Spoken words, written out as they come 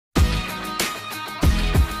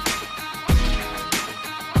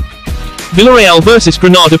Villarreal vs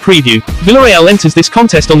Granada Preview. Villarreal enters this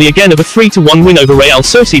contest on the again of a 3-1 win over Real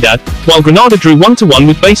Sociedad, while Granada drew 1-1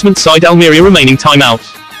 with basement side Almeria remaining time-out.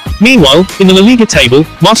 Meanwhile, in the LaLiga table,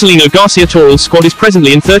 Marcelino Garcia Toral's squad is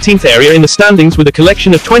presently in 13th area in the standings with a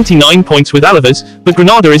collection of 29 points with Alaves, but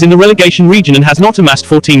Granada is in the relegation region and has not amassed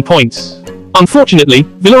 14 points. Unfortunately,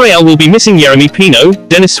 Villarreal will be missing Yeremy Pino,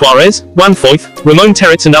 Denis Suarez, Juan Foyth, Ramon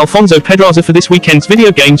Territz and Alfonso Pedraza for this weekend's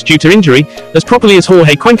video games due to injury, as properly as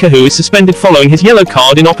Jorge Cuenca, who is suspended following his yellow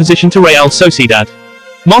card in opposition to Real Sociedad.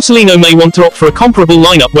 Marcelino may want to opt for a comparable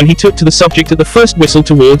lineup when he took to the subject at the first whistle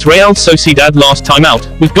towards Real Sociedad last time out,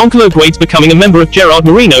 with Gonçalo Guedes becoming a member of Gerard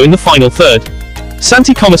Moreno in the final third.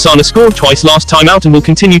 Santi Comesaña scored twice last time out and will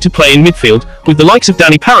continue to play in midfield, with the likes of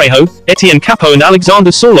Dani Parejo, Etienne Capoue and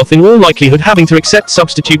Alexander Sorloth in all likelihood having to accept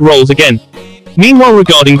substitute roles again. Meanwhile,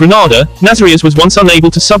 regarding Granada, Nazarias was once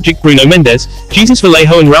unable to subject Bruno Mendes, Jesus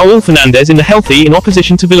Vallejo and Raúl Fernández in the healthy in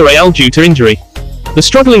opposition to Villarreal due to injury. The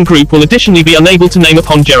struggling group will additionally be unable to name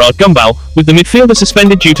upon Gerard Gumbau, with the midfielder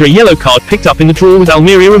suspended due to a yellow card picked up in the draw with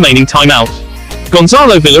Almeria remaining time-out.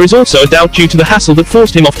 Gonzalo Villar is also a doubt due to the hassle that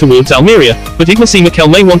forced him off towards Almeria, but Ignasi Miquel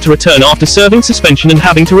may want to return after serving suspension and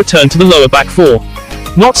having to return to the lower back four.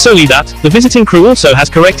 Not solely that, the visiting crew also has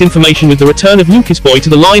correct information with the return of Lucas Boy to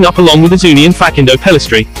the line-up along with Uzuni and Facundo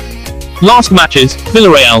Pellistri. Last matches,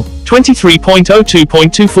 Villarreal,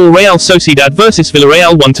 23.02.24 Real Sociedad vs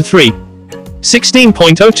Villarreal 1-3.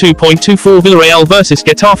 16.02.24 Villarreal vs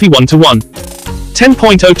Getafe 1-1.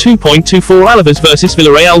 10.02.24 Alaves vs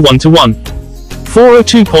Villarreal 1-1.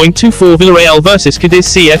 402.24 Villarreal vs Cadiz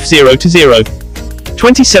CF 0-0.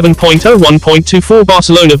 27.01.24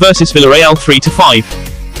 Barcelona vs Villarreal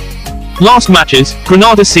 3-5. Last matches,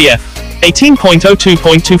 Granada CF.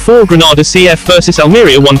 18.02.24 Granada CF vs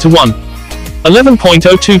Almeria 1-1.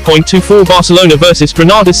 11.02.24 Barcelona vs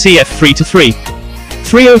Granada CF 3-3.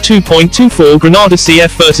 302.24 Granada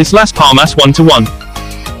CF vs Las Palmas 1-1.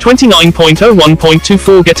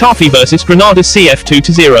 29.01.24 Getafe vs Granada CF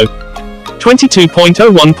 2-0.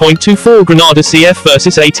 22.01.24 Granada CF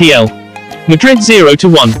vs ATL Madrid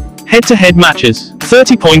 0-1. Head-to-head matches,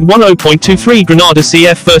 30.10.23 Granada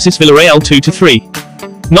CF vs Villarreal 2-3.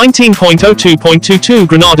 19.02.22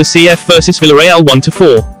 Granada CF vs Villarreal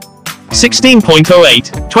 1-4.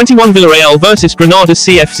 16.08, 21 Villarreal vs Granada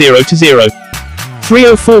CF 0-0.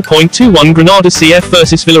 304.21 Granada CF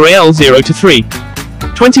vs Villarreal 0-3.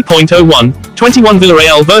 20.01, 21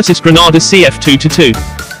 Villarreal vs Granada CF 2-2.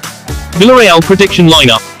 Villarreal prediction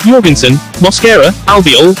lineup: Jorgensen, Mosquera,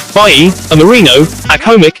 Albiol, Baena, Moreno,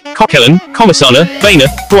 Akhomic, Coquelin, Comesaña, Baena,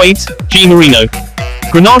 Guedes, G. Moreno.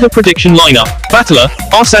 Granada prediction lineup: Batalla,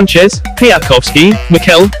 R. Sanchez, Piatkovsky,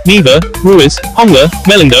 Miquel, Neva, Ruiz, Hongler,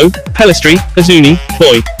 Melendo, Pellistri, Uzuni,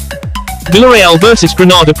 Boy. Villarreal vs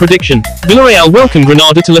Granada prediction: Villarreal welcome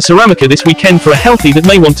Granada to La Ceramica this weekend for a healthy that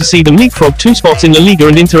may want to see them leapfrog 2 spots in La Liga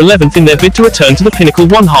and enter 11th in their bid to return to the pinnacle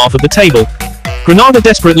one half of the table. Granada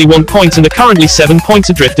desperately want points and are currently 7 points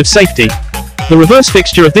adrift of safety. The reverse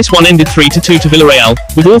fixture of this one ended 3-2 to Villarreal,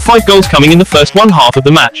 with all 5 goals coming in the first one half of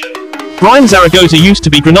the match. Bryan Zaragoza used to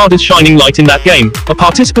be Granada's shining light in that game, a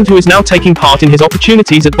participant who is now taking part in his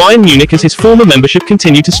opportunities at Bayern Munich as his former membership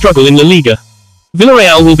continue to struggle in La Liga.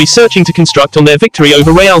 Villarreal will be searching to construct on their victory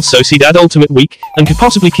over Real Sociedad ultimate week, and could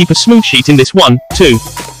possibly keep a smooth sheet in this one, too.